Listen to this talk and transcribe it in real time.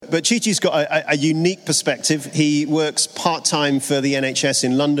But Chi-Chi's got a unique perspective. He works part-time for the NHS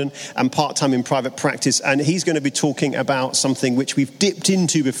in London and part-time in private practice, and he's going to be talking about something which we've dipped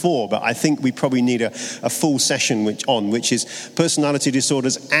into before, but I think we probably need a full session which is personality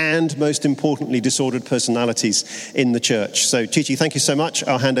disorders and, most importantly, disordered personalities in the church. So, Chi-Chi, thank you so much.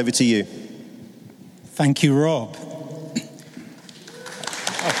 I'll hand over to you. Thank you, Rob.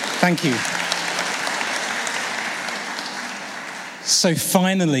 Thank you. So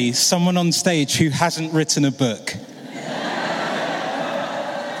finally, someone on stage who hasn't written a book.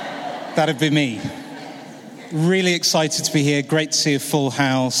 That'd be me. Really excited to be here. Great to see a full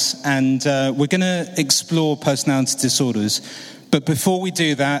house. And we're going to explore personality disorders. But before we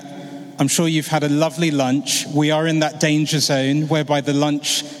do that, I'm sure you've had a lovely lunch. We are in that danger zone whereby the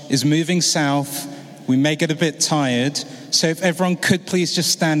lunch is moving south. We may get a bit tired. So if everyone could please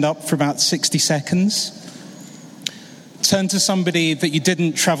just stand up for about 60 seconds. Turn to somebody that you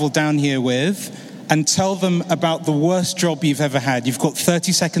didn't travel down here with and tell them about the worst job you've ever had. You've got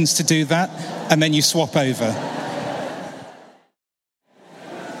 30 seconds to do that, and then you swap over.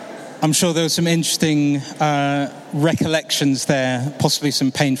 I'm sure there were some interesting recollections there, possibly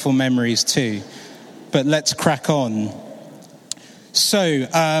some painful memories too. But let's crack on. So,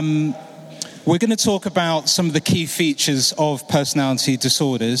 we're going to talk about some of the key features of personality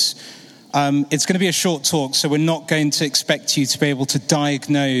disorders. It's going to be a short talk, so we're not going to expect you to be able to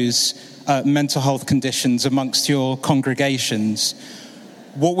diagnose mental health conditions amongst your congregations.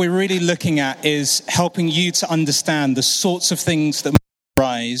 What we're really looking at is helping you to understand the sorts of things that might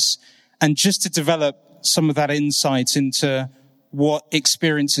arise and just to develop some of that insight into what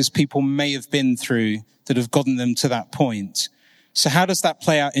experiences people may have been through that have gotten them to that point. So how does that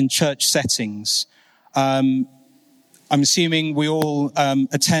play out in church settings? I'm assuming we all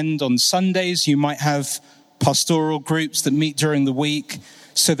attend on Sundays. You might have pastoral groups that meet during the week.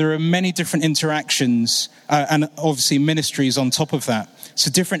 So there are many different interactions and obviously ministries on top of that. So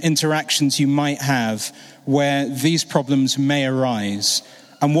different interactions you might have where these problems may arise.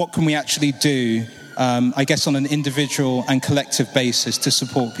 And what can we actually do, I guess, on an individual and collective basis to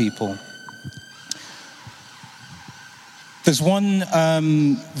support people? There's one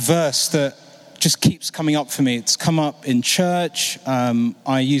verse that just keeps coming up for me. It's come up in church.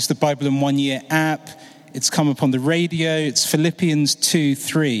 I use the Bible in 1 Year app. It's come up on the radio. It's Philippians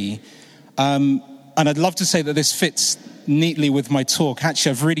 2:3. And I'd love to say that this fits neatly with my talk.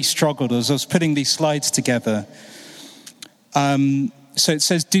 Actually, I've really struggled as I was putting these slides together. So it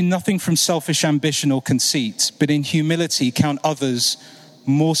says, "Do nothing from selfish ambition or conceit, but in humility count others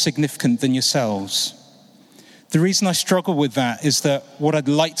more significant than yourselves." The reason I struggle with that is that what I'd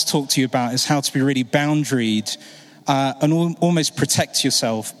like to talk to you about is how to be really boundaried and almost protect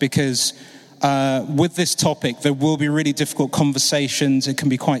yourself, because with this topic, there will be really difficult conversations. It can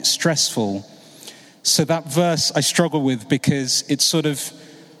be quite stressful. So that verse I struggle with because it's sort of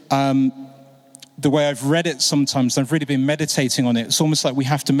the way I've read it sometimes, I've really been meditating on it. It's almost like we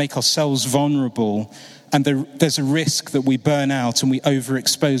have to make ourselves vulnerable, and there's a risk that we burn out and we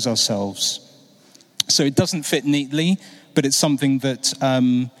overexpose ourselves. So it doesn't fit neatly, but it's something that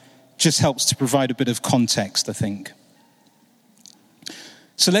just helps to provide a bit of context, I think.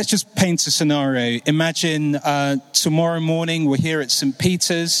 So let's just paint a scenario. Imagine tomorrow morning we're here at St.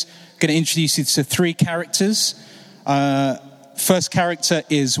 Peter's. I'm going to introduce you to 3 characters. First character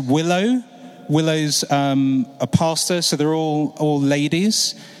is Willow. Willow's a pastor, so they're all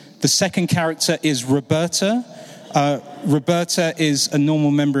ladies. The second character is Roberta. Roberta is a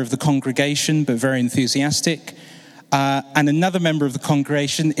normal member of the congregation, but very enthusiastic. And another member of the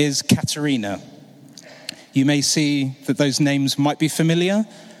congregation is Katerina. You may see that those names might be familiar.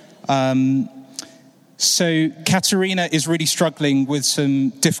 So Katerina is really struggling with some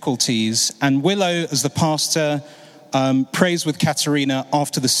difficulties, and Willow, as the pastor, prays with Katerina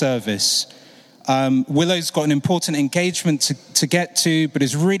after the service. Willow's got an important engagement to get to, but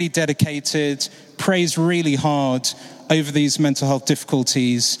is really dedicated, prays really hard over these mental health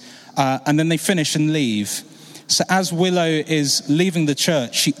difficulties, and then they finish and leave. So as Willow is leaving the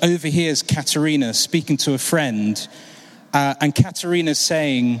church, she overhears Katerina speaking to a friend, and Katerina's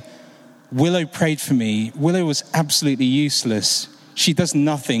saying, "Willow prayed for me. Willow was absolutely useless. She does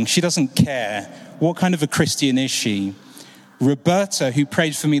nothing. She doesn't care. What kind of a Christian is she? Roberta, who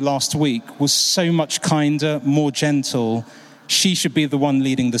prayed for me last week, was so much kinder, more gentle. She should be the one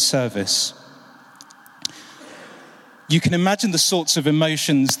leading the service." You can imagine the sorts of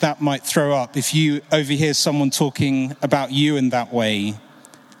emotions that might throw up if you overhear someone talking about you in that way.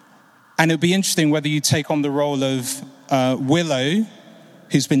 And it'll be interesting whether you take on the role of Willow,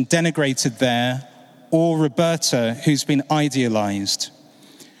 who's been denigrated there, or Roberta, who's been idealized.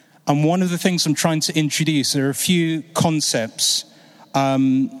 And one of the things I'm trying to introduce are a few concepts.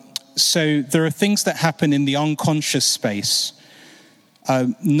 So there are things that happen in the unconscious space.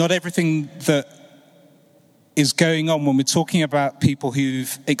 Not everything that is going on when we're talking about people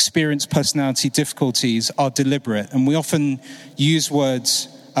who've experienced personality difficulties are deliberate. And we often use words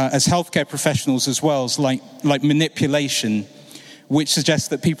as healthcare professionals as well as like manipulation, which suggests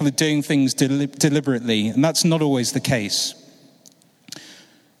that people are doing things deliberately. And that's not always the case.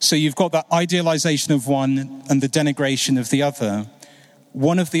 So you've got that idealization of one and the denigration of the other.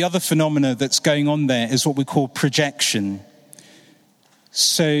 One of the other phenomena that's going on there is what we call projection.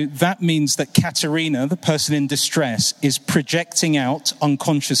 So that means that Katerina, the person in distress, is projecting out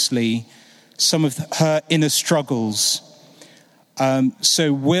unconsciously some of her inner struggles.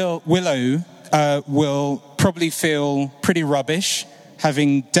 So Willow will probably feel pretty rubbish,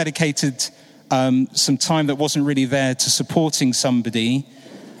 having dedicated some time that wasn't really there to supporting somebody,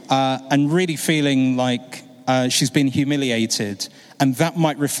 and really feeling like she's been humiliated. And that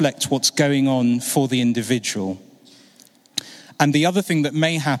might reflect what's going on for the individual. And the other thing that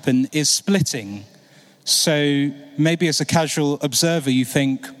may happen is splitting. So maybe as a casual observer, you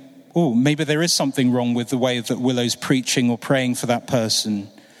think, oh, maybe there is something wrong with the way that Willow's preaching or praying for that person.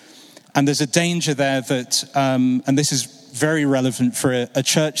 And there's a danger there that, and this is very relevant for a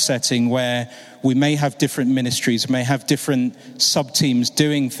church setting where we may have different ministries, may have different sub-teams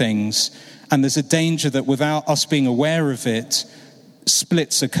doing things. And there's a danger that without us being aware of it,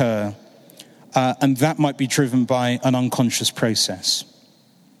 splits occur. And that might be driven by an unconscious process.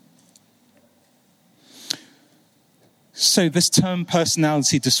 So this term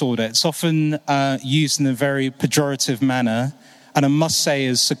personality disorder, it's often used in a very pejorative manner. And I must say,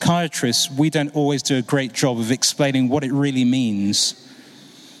 as psychiatrists, we don't always do a great job of explaining what it really means.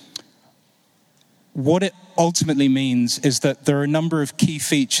 What it ultimately means is that there are a number of key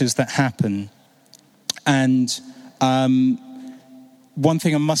features that happen. And one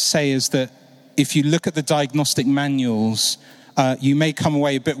thing I must say is that if you look at the diagnostic manuals, you may come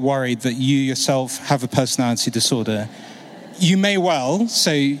away a bit worried that you yourself have a personality disorder. You may well,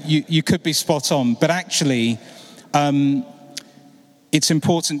 so you could be spot on, but actually it's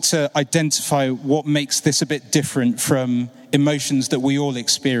important to identify what makes this a bit different from emotions that we all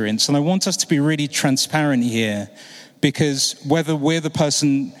experience. And I want us to be really transparent here, because whether we're the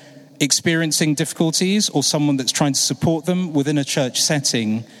person experiencing difficulties or someone that's trying to support them within a church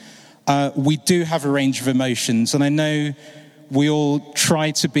setting, we do have a range of emotions. And I know we all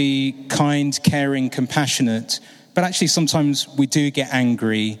try to be kind, caring, compassionate, but actually sometimes we do get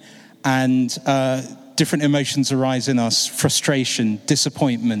angry, and different emotions arise in us: frustration,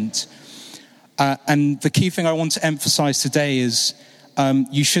 disappointment. And the key thing I want to emphasize today is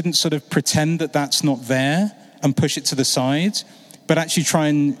you shouldn't sort of pretend that that's not there and push it to the side, but actually try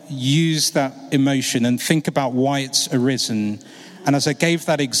and use that emotion and think about why it's arisen. And as I gave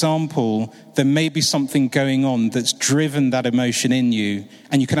that example, there may be something going on that's driven that emotion in you,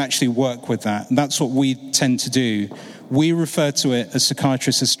 and you can actually work with that. And that's what we tend to do. We refer to it as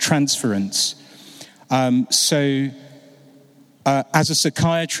psychiatrists as transference. As a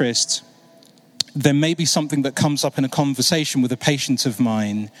psychiatrist, there may be something that comes up in a conversation with a patient of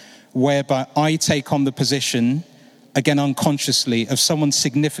mine whereby I take on the position, again unconsciously, of someone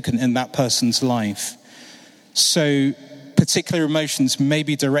significant in that person's life. So particular emotions may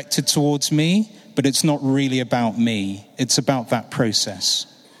be directed towards me, but it's not really about me. It's about that process.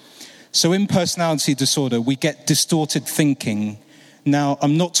 So in personality disorder, we get distorted thinking. Now,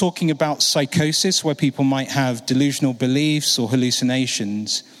 I'm not talking about psychosis, where people might have delusional beliefs or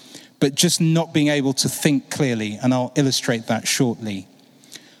hallucinations, but just not being able to think clearly, and I'll illustrate that shortly.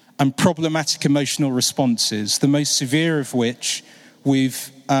 And problematic emotional responses, the most severe of which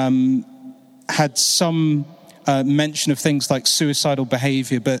we've had some mention of things like suicidal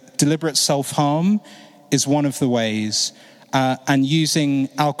behavior, but deliberate self-harm is one of the ways, and using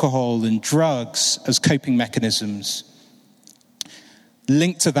alcohol and drugs as coping mechanisms.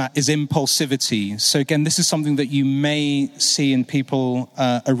 Linked to that is impulsivity. So again, this is something that you may see in people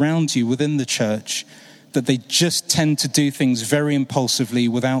around you within the church, that they just tend to do things very impulsively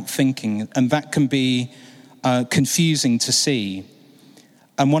without thinking, and that can be confusing to see.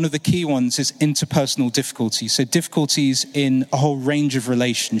 And one of the key ones is interpersonal difficulties. So difficulties in a whole range of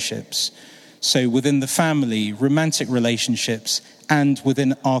relationships. So within the family, romantic relationships, and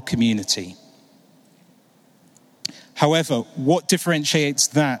within our community. However, what differentiates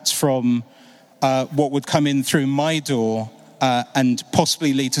that from what would come in through my door and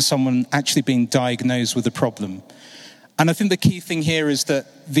possibly lead to someone actually being diagnosed with a problem? And I think the key thing here is that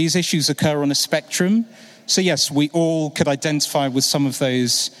these issues occur on a spectrum. So yes, we all could identify with some of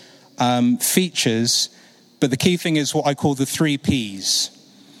those features, but the key thing is what I call the 3 Ps.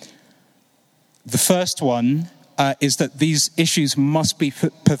 The first one is that these issues must be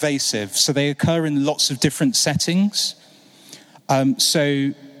pervasive, so they occur in lots of different settings.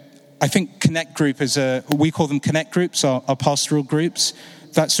 So I think Connect Group we call them Connect Groups, our pastoral groups.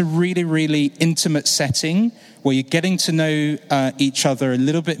 That's a really, really intimate setting where you're getting to know each other a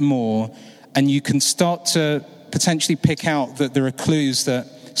little bit more, and you can start to potentially pick out that there are clues that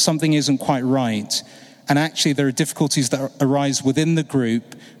something isn't quite right. And actually there are difficulties that arise within the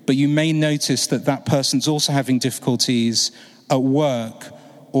group, but you may notice that that person's also having difficulties at work,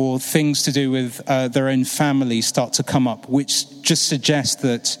 or things to do with their own family start to come up, which just suggests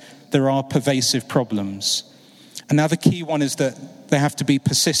that there are pervasive problems. And now the key one is that they have to be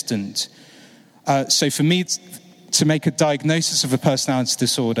persistent. So for me to make a diagnosis of a personality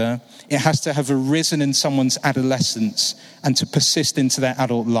disorder, it has to have arisen in someone's adolescence and to persist into their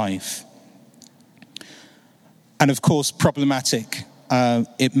adult life. And of course, problematic,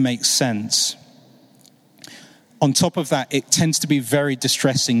 it makes sense. On top of that, it tends to be very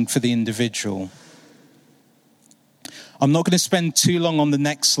distressing for the individual. I'm not going to spend too long on the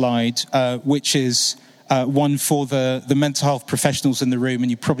next slide, which is one for the mental health professionals in the room, and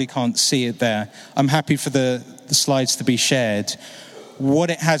you probably can't see it there. I'm happy for the slides to be shared. What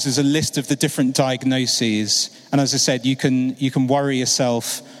it has is a list of the different diagnoses, and as I said, you can worry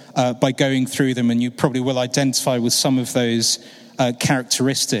yourself by going through them, and you probably will identify with some of those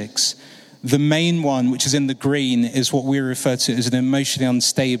characteristics. The main one, which is in the green, is what we refer to as an emotionally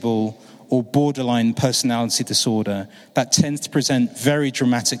unstable or borderline personality disorder. That tends to present very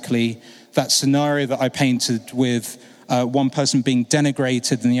dramatically. That scenario that I painted with one person being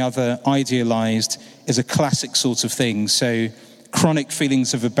denigrated and the other idealized is a classic sort of thing. So chronic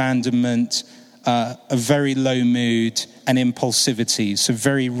feelings of abandonment, a very low mood, and impulsivity. So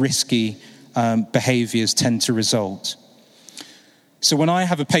very risky behaviors tend to result. So when I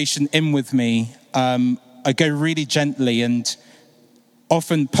have a patient in with me, I go really gently, and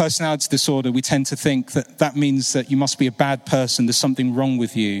often personality disorder, we tend to think that means that you must be a bad person, there's something wrong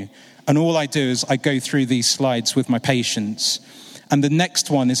with you. And all I do is I go through these slides with my patients. And the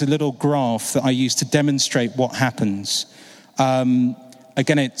next one is a little graph that I use to demonstrate what happens.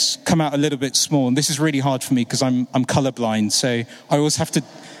 Again, it's come out a little bit small, and this is really hard for me because I'm colorblind, so I always have to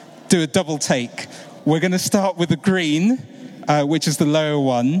do a double take. We're going to start with the green, which is the lower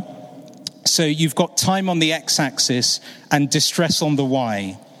one. So you've got time on the x-axis and distress on the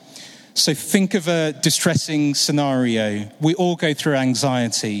y. So think of a distressing scenario. We all go through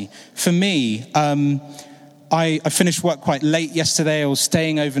anxiety. For me, I finished work quite late yesterday. I was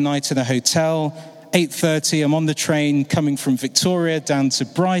staying overnight in a hotel. 8:30, I'm on the train coming from Victoria down to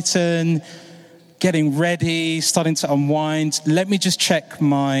Brighton, getting ready, starting to unwind. Let me just check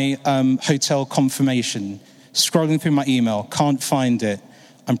my hotel confirmation. Scrolling through my email, can't find it.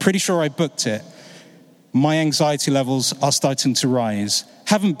 I'm pretty sure I booked it. My anxiety levels are starting to rise.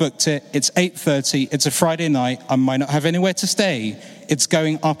 Haven't booked it. It's 8:30. It's a Friday night. I might not have anywhere to stay. It's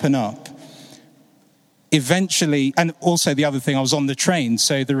going up and up. Eventually, and also the other thing, I was on the train,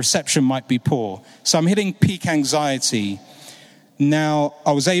 so the reception might be poor. So I'm hitting peak anxiety. Now,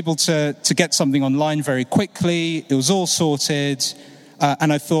 I was able to get something online very quickly. It was all sorted.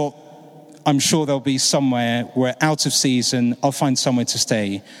 And I thought, I'm sure there'll be somewhere where out of season, I'll find somewhere to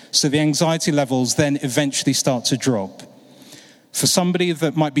stay. So the anxiety levels then eventually start to drop. For somebody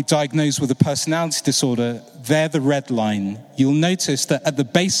that might be diagnosed with a personality disorder, they're the red line. You'll notice that at the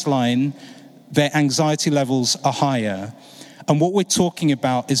baseline, their anxiety levels are higher. And what we're talking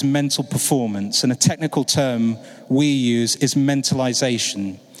about is mental performance. And a technical term we use is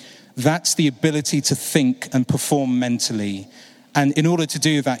mentalization. That's the ability to think and perform mentally. And in order to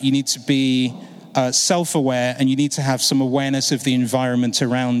do that, you need to be self-aware, and you need to have some awareness of the environment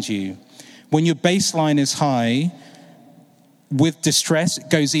around you. When your baseline is high, with distress, it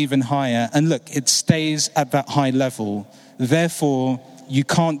goes even higher. And look, it stays at that high level. Therefore, you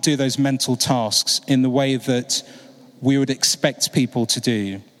can't do those mental tasks in the way that we would expect people to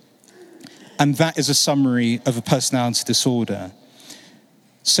do. And that is a summary of a personality disorder.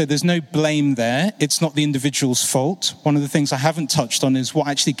 So there's no blame there. It's not the individual's fault. One of the things I haven't touched on is what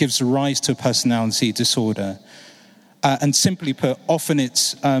actually gives rise to a personality disorder. And simply put, often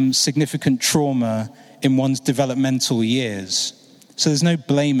it's significant trauma in one's developmental years. So there's no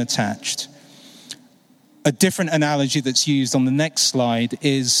blame attached. A different analogy that's used on the next slide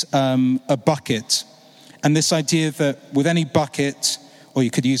is a bucket. And this idea that with any bucket, or you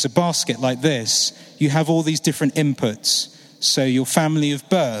could use a basket like this, you have all these different inputs. So your family of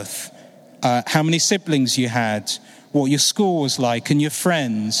birth, how many siblings you had, what your school was like, and your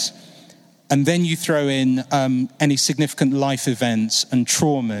friends. And then you throw in any significant life events and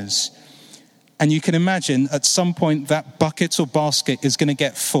traumas. And you can imagine at some point that bucket or basket is going to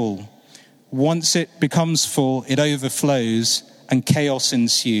get full. Once it becomes full, it overflows and chaos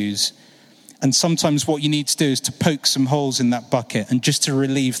ensues. And sometimes what you need to do is to poke some holes in that bucket and just to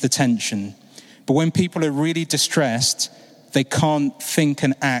relieve the tension. But when people are really distressed, they can't think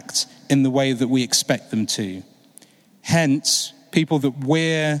and act in the way that we expect them to. Hence, people that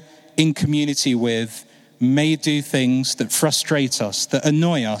we're in community with may do things that frustrate us, that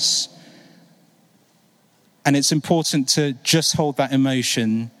annoy us. And it's important to just hold that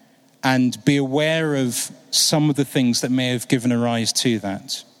emotion and be aware of some of the things that may have given a rise to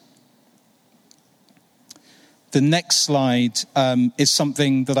that. The next slide is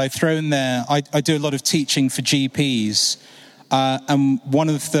something that I throw in there. I do a lot of teaching for GPs. And one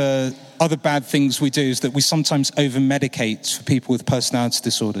of the other bad things we do is that we sometimes over-medicate for people with personality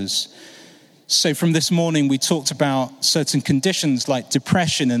disorders. So from this morning, we talked about certain conditions like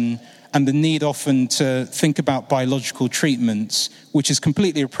depression and the need often to think about biological treatments, which is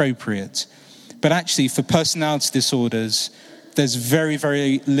completely appropriate. But actually, for personality disorders, there's very,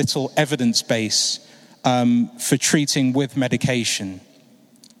 very little evidence base for treating with medication.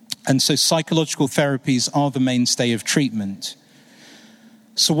 And so psychological therapies are the mainstay of treatment.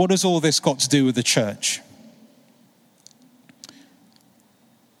 So what has all this got to do with the church?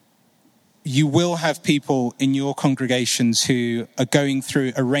 You will have people in your congregations who are going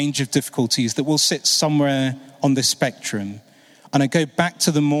through a range of difficulties that will sit somewhere on this spectrum. And I go back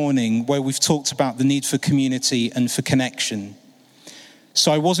to the morning where we've talked about the need for community and for connection.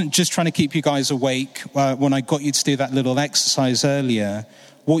 So I wasn't just trying to keep you guys awake when I got you to do that little exercise earlier.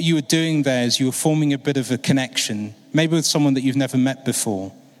 What you were doing there is you were forming a bit of a connection, maybe with someone that you've never met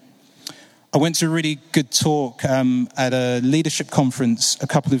before. I went to a really good talk at a leadership conference a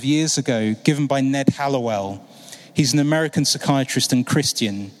couple of years ago, given by Ned Hallowell. He's an American psychiatrist and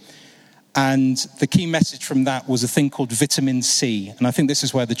Christian. And the key message from that was a thing called vitamin C. And I think this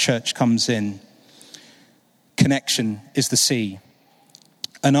is where the church comes in. Connection is the C.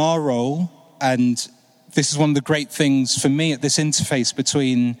 And our role, and this is one of the great things for me at this interface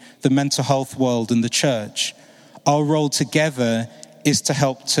between the mental health world and the church, our role together is to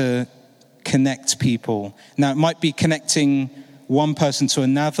help to connect people. Now, it might be connecting one person to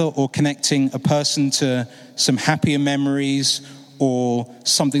another or connecting a person to some happier memories or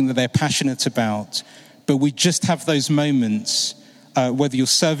something that they're passionate about. But we just have those moments, whether you're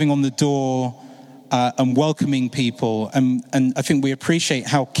serving on the door and welcoming people. And I think we appreciate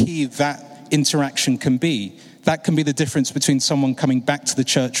how key that interaction can be. That can be the difference between someone coming back to the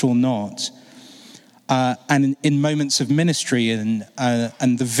church or not. And in moments of ministry and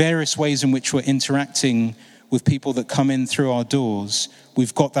the various ways in which we're interacting with people that come in through our doors,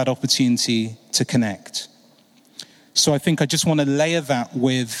 we've got that opportunity to connect. So I think I just want to layer that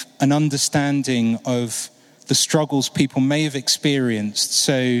with an understanding of the struggles people may have experienced.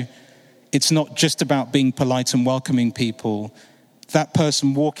 So it's not just about being polite and welcoming people. That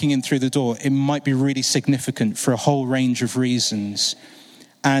person walking in through the door, it might be really significant for a whole range of reasons.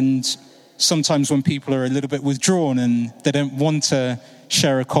 And sometimes when people are a little bit withdrawn and they don't want to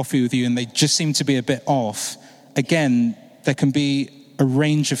share a coffee with you and they just seem to be a bit off, again, there can be a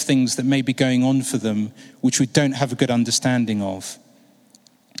range of things that may be going on for them which we don't have a good understanding of.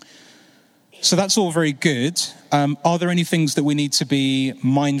 So that's all very good. Are there any things that we need to be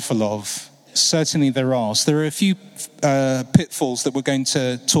mindful of? Certainly there are. So there are a few pitfalls that we're going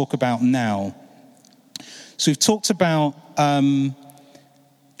to talk about now. So we've talked about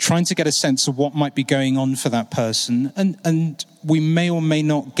trying to get a sense of what might be going on for that person. And we may or may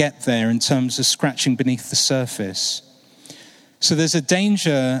not get there in terms of scratching beneath the surface. So there's a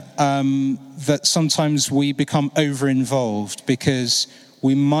danger that sometimes we become over-involved because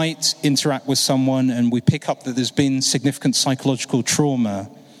we might interact with someone and we pick up that there's been significant psychological trauma.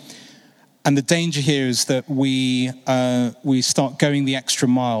 And the danger here is that we start going the extra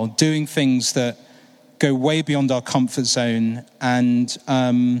mile, doing things that go way beyond our comfort zone, and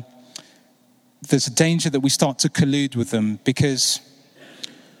there's a danger that we start to collude with them because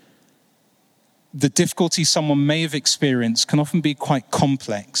the difficulty someone may have experienced can often be quite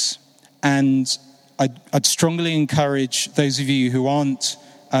complex. And I'd strongly encourage those of you who aren't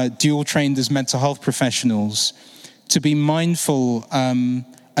dual trained as mental health professionals to be mindful and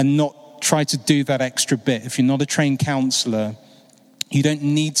not try to do that extra bit. If you're not a trained counsellor, you don't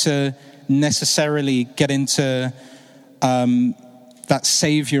need to necessarily get into that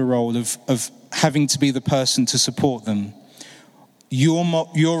saviour role of having to be the person to support them.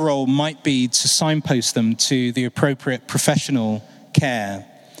 Your role might be to signpost them to the appropriate professional care,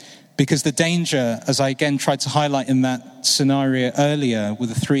 Because the danger, as I again tried to highlight in that scenario earlier with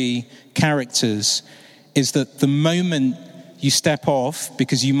the 3 characters, is that the moment you step off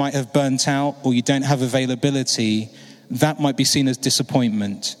because you might have burnt out or you don't have availability, that might be seen as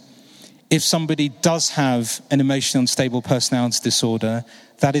disappointment. If somebody does have an emotionally unstable personality disorder,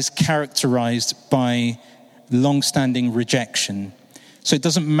 that is characterized by long-standing rejection. So it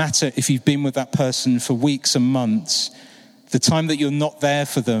doesn't matter if you've been with that person for weeks and months. The time that you're not there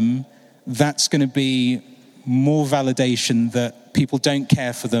for them, that's going to be more validation that people don't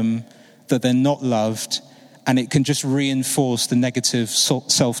care for them, that they're not loved, and it can just reinforce the negative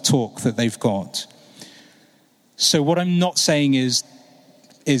self-talk that they've got. So what I'm not saying is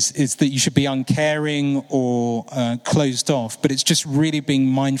that you should be uncaring or closed off, but it's just really being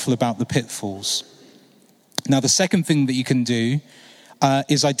mindful about the pitfalls. Now, the second thing that you can do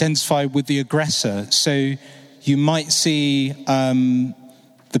is identify with the aggressor. So you might see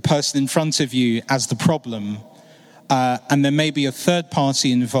the person in front of you as the problem, and there may be a third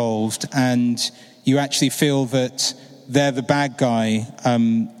party involved, and you actually feel that they're the bad guy.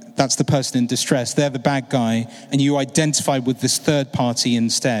 That's the person in distress. They're the bad guy, and you identify with this third party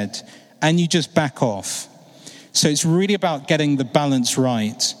instead, and you just back off. So it's really about getting the balance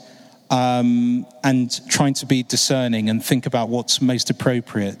right, and trying to be discerning and think about what's most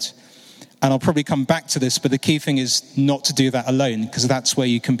appropriate. And I'll probably come back to this, but the key thing is not to do that alone, because that's where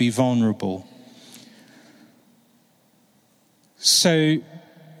you can be vulnerable. So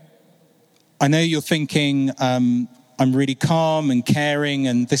I know you're thinking, I'm really calm and caring,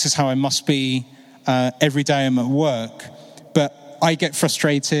 and this is how I must be every day I'm at work. But I get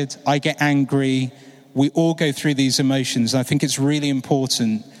frustrated, I get angry. We all go through these emotions. And I think it's really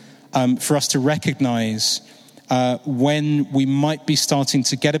important for us to recognize when we might be starting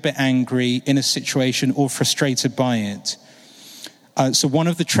to get a bit angry in a situation or frustrated by it. So one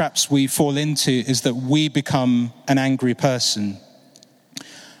of the traps we fall into is that we become an angry person.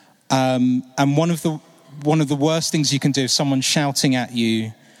 And one of the worst things you can do if someone's shouting at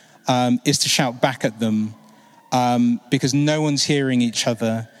you is to shout back at them, because no one's hearing each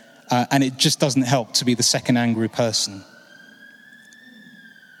other, and it just doesn't help to be the second angry person.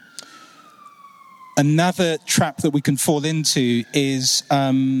 Another trap that we can fall into is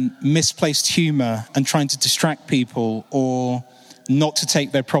misplaced humor and trying to distract people or not to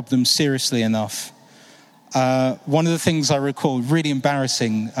take their problems seriously enough. One of the things I recall, really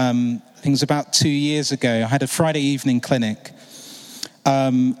embarrassing, I think it was about 2 years ago, I had a Friday evening clinic,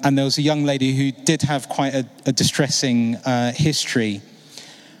 and there was a young lady who did have quite a distressing history.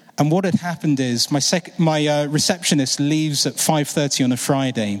 And what had happened is my receptionist leaves at 5:30 on a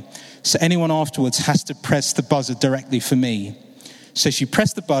Friday, so anyone afterwards has to press the buzzer directly for me. So she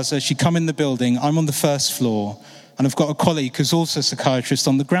pressed the buzzer, she come in the building, I'm on the first floor, and I've got a colleague who's also a psychiatrist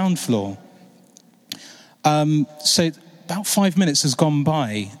on the ground floor. So about 5 minutes has gone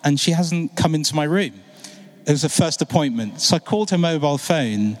by, and she hasn't come into my room. It was a first appointment. So I called her mobile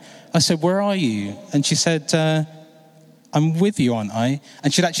phone. I said, "Where are you?" And she said, "I'm with you, aren't I?"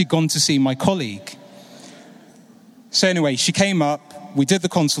 And she'd actually gone to see my colleague. So anyway, she came up, we did the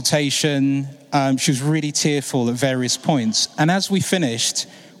consultation. She was really tearful at various points. And as we finished,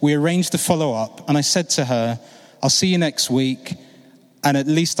 we arranged the follow-up. And I said to her, "I'll see you next week. And at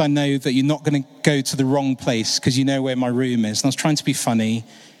least I know that you're not going to go to the wrong place because you know where my room is." And I was trying to be funny.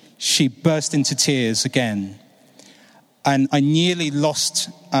 She burst into tears again. And I nearly lost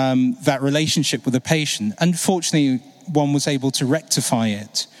that relationship with the patient. Unfortunately, one was able to rectify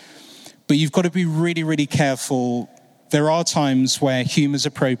it. But you've got to be really, really careful. There are times where humor is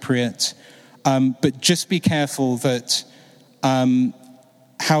appropriate, but just be careful that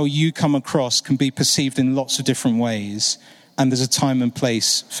how you come across can be perceived in lots of different ways. And there's a time and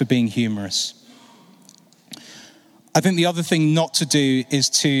place for being humorous. I think the other thing not to do is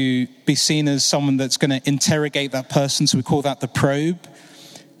to be seen as someone that's going to interrogate that person. So we call that the probe.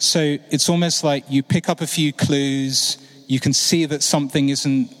 So it's almost like you pick up a few clues. You can see that something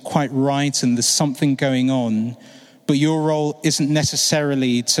isn't quite right and there's something going on. But your role isn't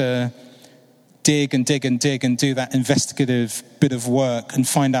necessarily to dig and dig and dig and do that investigative bit of work and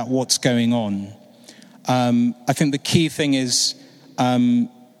find out what's going on. I think the key thing is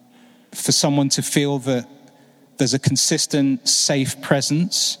for someone to feel that there's a consistent, safe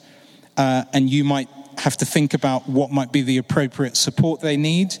presence, and you might have to think about what might be the appropriate support they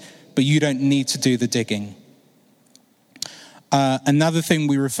need, but you don't need to do the digging. Another thing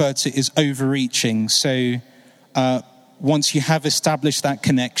we refer to is overreaching. So once you have established that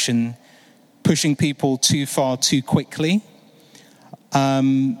connection, pushing people too far too quickly,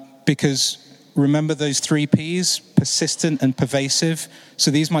 because remember those 3 Ps, persistent and pervasive.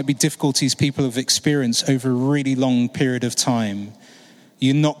 So these might be difficulties people have experienced over a really long period of time.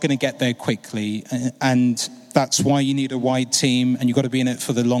 You're not going to get there quickly, and that's why you need a wide team, and you've got to be in it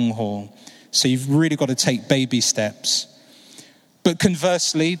for the long haul. So you've really got to take baby steps. But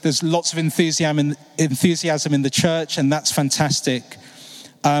conversely, there's lots of enthusiasm in the church, and that's fantastic.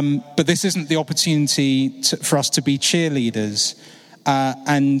 But this isn't the opportunity for us to be cheerleaders.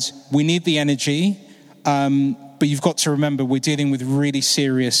 And we need the energy, but you've got to remember we're dealing with really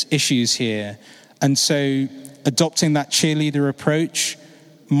serious issues here. And so adopting that cheerleader approach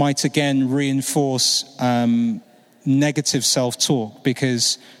might again reinforce negative self-talk,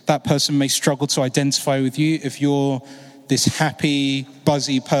 because that person may struggle to identify with you if you're this happy,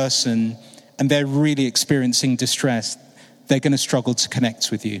 buzzy person and they're really experiencing distress. They're going to struggle to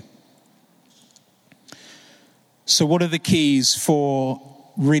connect with you. So what are the keys for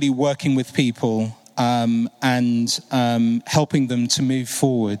really working with people and helping them to move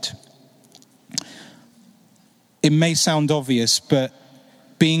forward? It may sound obvious, but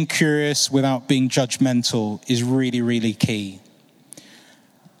being curious without being judgmental is really, really key.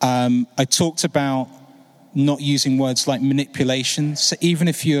 I talked about not using words like manipulation. So even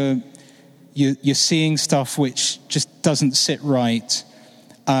if you're seeing stuff which just doesn't sit right,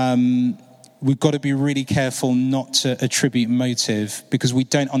 we've got to be really careful not to attribute motive, because we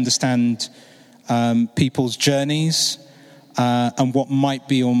don't understand people's journeys and what might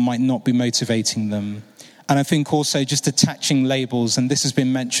be or might not be motivating them. And I think also just attaching labels, and this has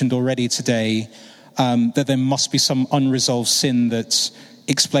been mentioned already today, that there must be some unresolved sin that's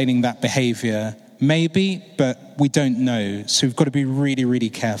explaining that behavior. Maybe, but we don't know. So we've got to be really, really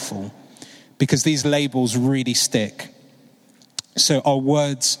careful, because these labels really stick. So our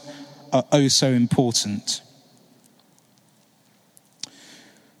words are oh so important.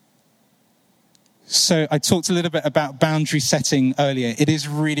 So I talked a little bit about boundary setting earlier. It is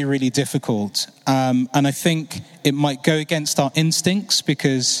really, really difficult. And I think it might go against our instincts,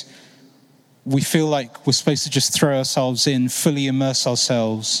 because we feel like we're supposed to just throw ourselves in, fully immerse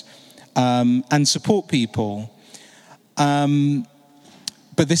ourselves, and support people. But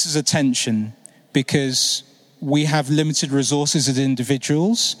this is a tension, because we have limited resources as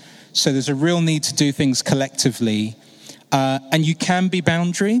individuals. So there's a real need to do things collectively. And you can be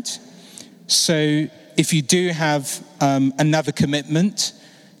boundaried. So if you do have another commitment,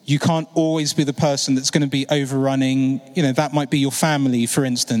 you can't always be the person that's going to be overrunning. That might be your family, for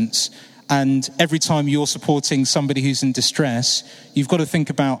instance. And every time you're supporting somebody who's in distress, you've got to think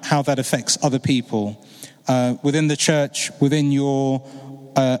about how that affects other people within the church, within your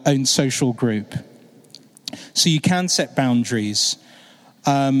own social group. So you can set boundaries.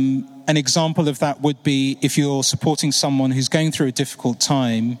 An example of that would be if you're supporting someone who's going through a difficult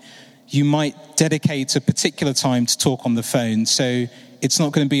time, you might dedicate a particular time to talk on the phone. So it's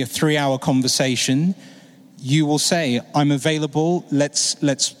not going to be a 3-hour conversation. You will say, I'm available, let's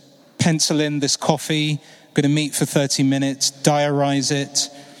pencil in this coffee, I'm going to meet for 30 minutes, diarize it,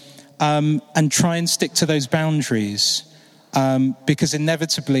 and try and stick to those boundaries. Because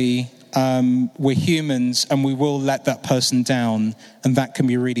inevitably, we're humans and we will let that person down, and that can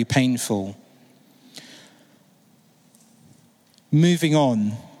be really painful. Moving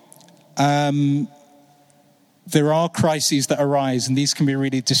on. There are crises that arise, and these can be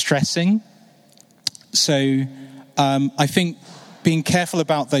really distressing. So I think being careful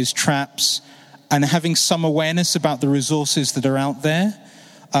about those traps and having some awareness about the resources that are out there.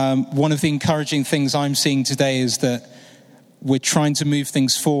 One of the encouraging things I'm seeing today is that we're trying to move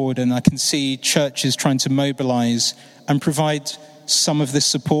things forward, and I can see churches trying to mobilize and provide some of this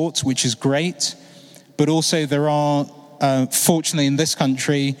support, which is great. But also there are, fortunately in this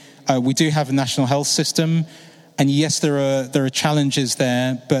country, we do have a national health system, and yes, there are challenges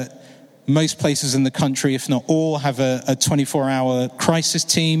there, but most places in the country, if not all, have a 24-hour crisis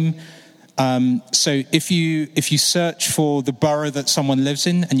team. So if you search for the borough that someone lives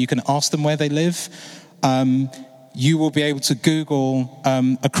in, and you can ask them where they live, you will be able to Google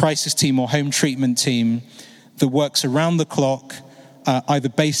a crisis team or home treatment team that works around the clock, either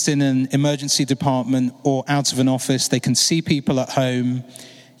based in an emergency department or out of an office. They can see people at home.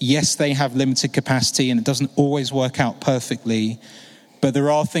 Yes, they have limited capacity, and it doesn't always work out perfectly, but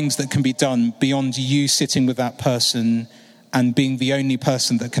there are things that can be done beyond you sitting with that person and being the only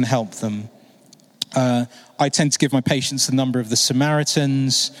person that can help them. I tend to give my patients the number of the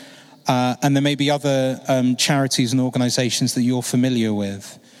Samaritans, and there may be other charities and organizations that you're familiar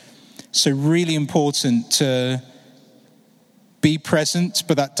with. So really important to be present,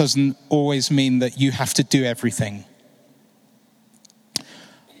 but that doesn't always mean that you have to do everything.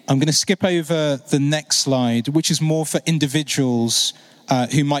 I'm going to skip over the next slide, which is more for individuals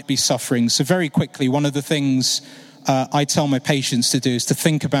who might be suffering. So very quickly, one of the things I tell my patients to do is to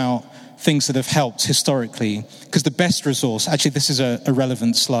think about things that have helped historically. Because the best resource, actually this is a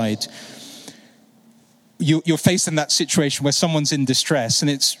relevant slide, you're faced in that situation where someone's in distress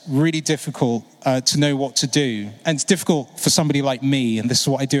and it's really difficult to know what to do. And it's difficult for somebody like me, and this is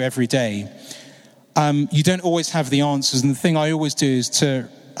what I do every day. You don't always have the answers. And the thing I always do is to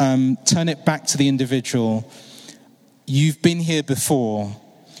turn it back to the individual. You've been here before.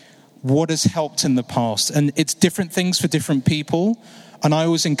 What has helped in the past? And it's different things for different people. And I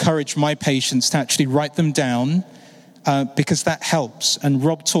always encourage my patients to actually write them down because that helps. And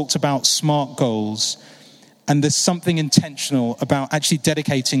Rob talked about SMART goals. And there's something intentional about actually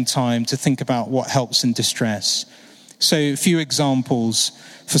dedicating time to think about what helps in distress. So a few examples.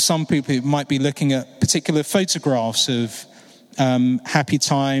 For some people, it might be looking at particular photographs of happy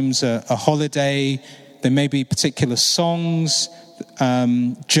times, a holiday. There may be particular songs,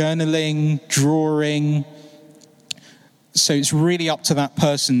 journaling, drawing. So it's really up to that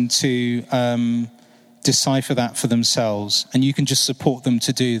person to decipher that for themselves. And you can just support them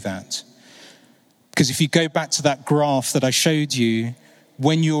to do that. Because if you go back to that graph that I showed you,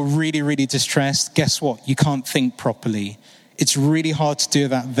 when you're really, really distressed, guess what? You can't think properly. It's really hard to do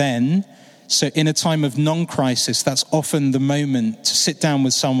that then. So in a time of non-crisis, that's often the moment to sit down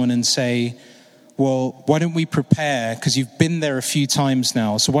with someone and say, well, why don't we prepare? Because you've been there a few times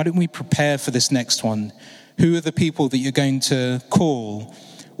now. So why don't we prepare for this next one? Who are the people that you're going to call?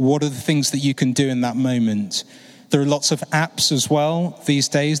 What are the things that you can do in that moment? There are lots of apps as well these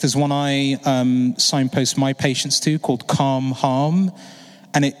days. There's one I signpost my patients to called Calm Harm.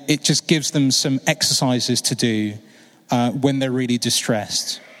 And it just gives them some exercises to do when they're really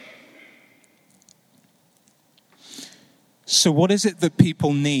distressed. So what is it that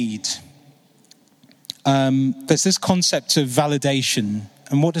people need? There's this concept of validation.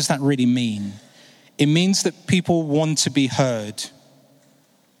 And what does that really mean? It means that people want to be heard.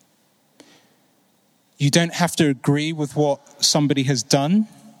 You don't have to agree with what somebody has done.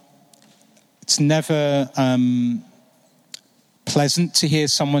 It's never pleasant to hear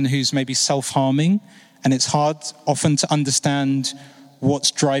someone who's maybe self-harming, and it's hard often to understand what's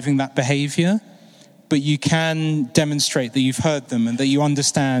driving that behavior. But you can demonstrate that you've heard them and that you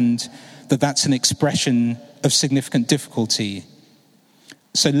understand that that's an expression of significant difficulty.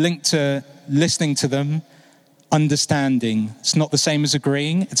 So linked to listening to them, understanding. It's not the same as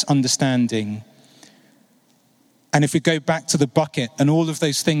agreeing, it's understanding. And if we go back to the bucket and all of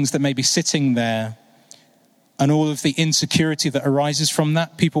those things that may be sitting there and all of the insecurity that arises from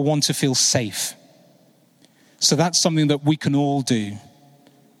that, people want to feel safe. So that's something that we can all do.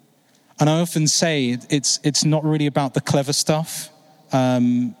 And I often say it's not really about the clever stuff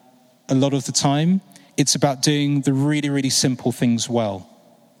a lot of the time. It's about doing the really, really simple things well.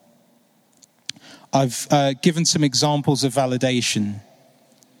 I've given some examples of validation.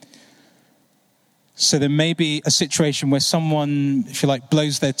 So there may be a situation where someone, if you like,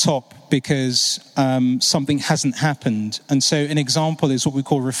 blows their top because something hasn't happened. And so an example is what we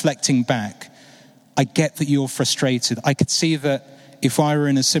call reflecting back. I get that you're frustrated. I could see that if I were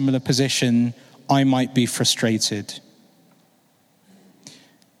in a similar position, I might be frustrated.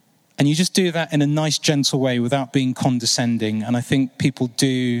 And you just do that in a nice, gentle way without being condescending. And I think people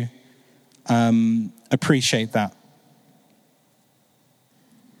do appreciate that.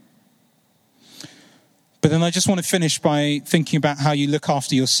 But then I just want to finish by thinking about how you look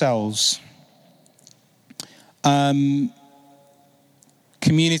after yourselves.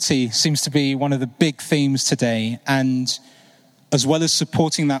 Community seems to be one of the big themes today. And as well as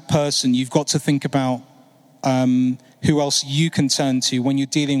supporting that person, you've got to think about who else you can turn to when you're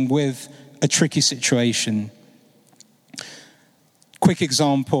dealing with a tricky situation. Quick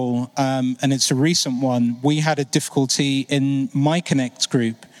example, and it's a recent one. We had a difficulty in my Connect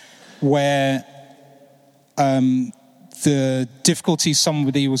group where the difficulty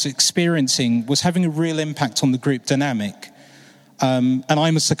somebody was experiencing was having a real impact on the group dynamic. And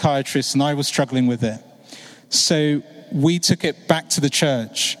I'm a psychiatrist and I was struggling with it. So we took it back to the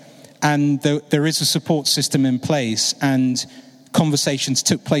church, and there is a support system in place, and conversations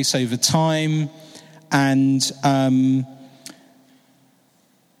took place over time, and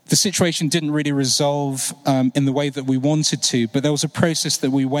the situation didn't really resolve in the way that we wanted to, but there was a process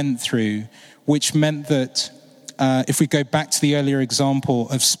that we went through, which meant that if we go back to the earlier example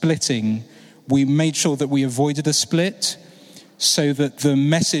of splitting, we made sure that we avoided a split so that the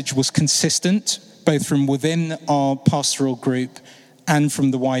message was consistent, both from within our pastoral group and from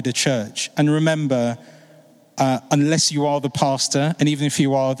the wider church. And remember, unless you are the pastor, and even if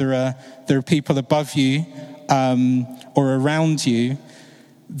you are, there are people above you or around you.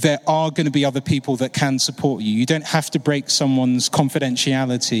 There are going to be other people that can support you. You don't have to break someone's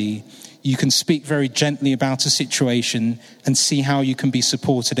confidentiality. You can speak very gently about a situation and see how you can be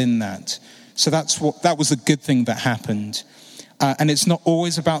supported in that. So that was a good thing that happened. And it's not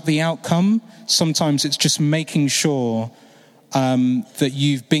always about the outcome. Sometimes it's just making sure that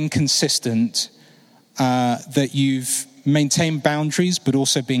you've been consistent, that you've maintained boundaries, but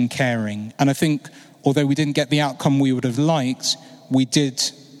also been caring. And I think, although we didn't get the outcome we would have liked, we did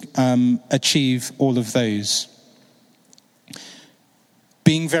achieve all of those.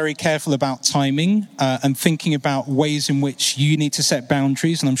 Being very careful about timing and thinking about ways in which you need to set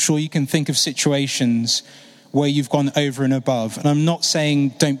boundaries. And I'm sure you can think of situations where you've gone over and above. And I'm not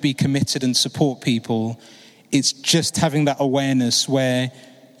saying don't be committed and support people. It's just having that awareness where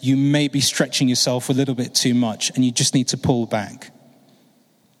you may be stretching yourself a little bit too much and you just need to pull back.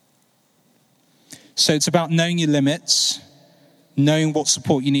 So it's about knowing your limits, knowing what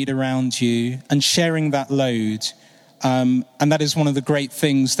support you need around you, and sharing that load. And that is one of the great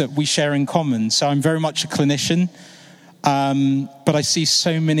things that we share in common. So I'm very much a clinician, but I see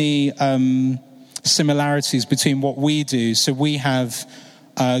so many similarities between what we do. So we have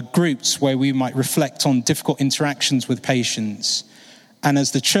groups where we might reflect on difficult interactions with patients. And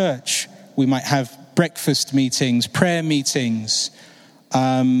as the church, we might have breakfast meetings, prayer meetings,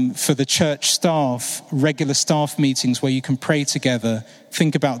 for the church staff, regular staff meetings where you can pray together,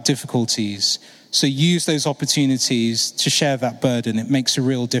 think about difficulties. So use those opportunities to share that burden. It makes a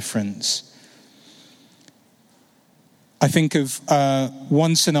real difference. I think of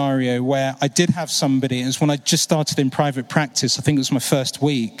one scenario where I did have somebody, it was when I just started in private practice, I think it was my first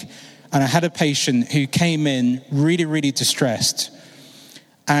week, and I had a patient who came in really, really distressed.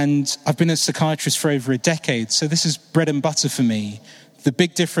 And I've been a psychiatrist for over a decade, so this is bread and butter for me. The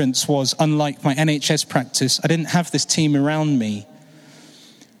big difference was, unlike my NHS practice, I didn't have this team around me.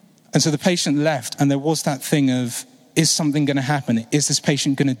 And so the patient left, and there was that thing of, is something going to happen? Is this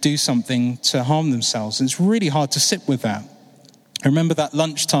patient going to do something to harm themselves? And it's really hard to sit with that. I remember that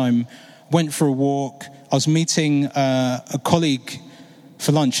lunchtime, went for a walk. I was meeting a colleague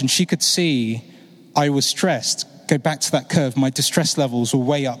for lunch, and she could see I was stressed. Go back to that curve. My distress levels were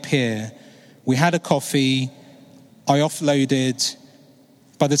way up here. We had a coffee. I offloaded.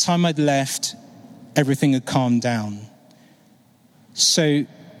 By the time I'd left, everything had calmed down. So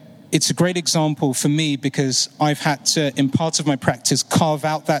it's a great example for me because I've had to, in part of my practice, carve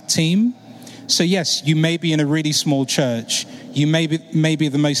out that team. So yes, you may be in a really small church. You may be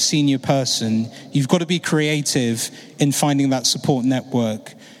the most senior person. You've got to be creative in finding that support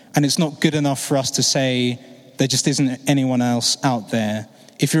network. And it's not good enough for us to say there just isn't anyone else out there.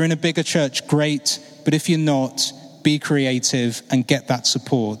 If you're in a bigger church, great. But if you're not, be creative and get that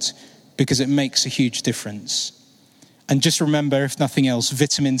support because it makes a huge difference. And just remember, if nothing else,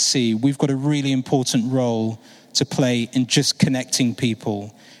 vitamin C, we've got a really important role to play in just connecting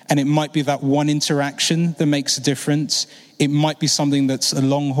people. And it might be that one interaction that makes a difference. It might be something that's a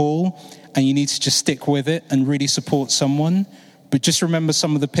long haul and you need to just stick with it and really support someone. But just remember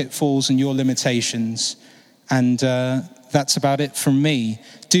some of the pitfalls and your limitations. And that's about it from me.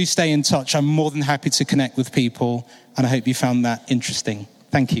 Do stay in touch. I'm more than happy to connect with people, and I hope you found that interesting.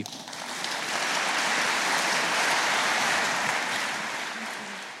 Thank you.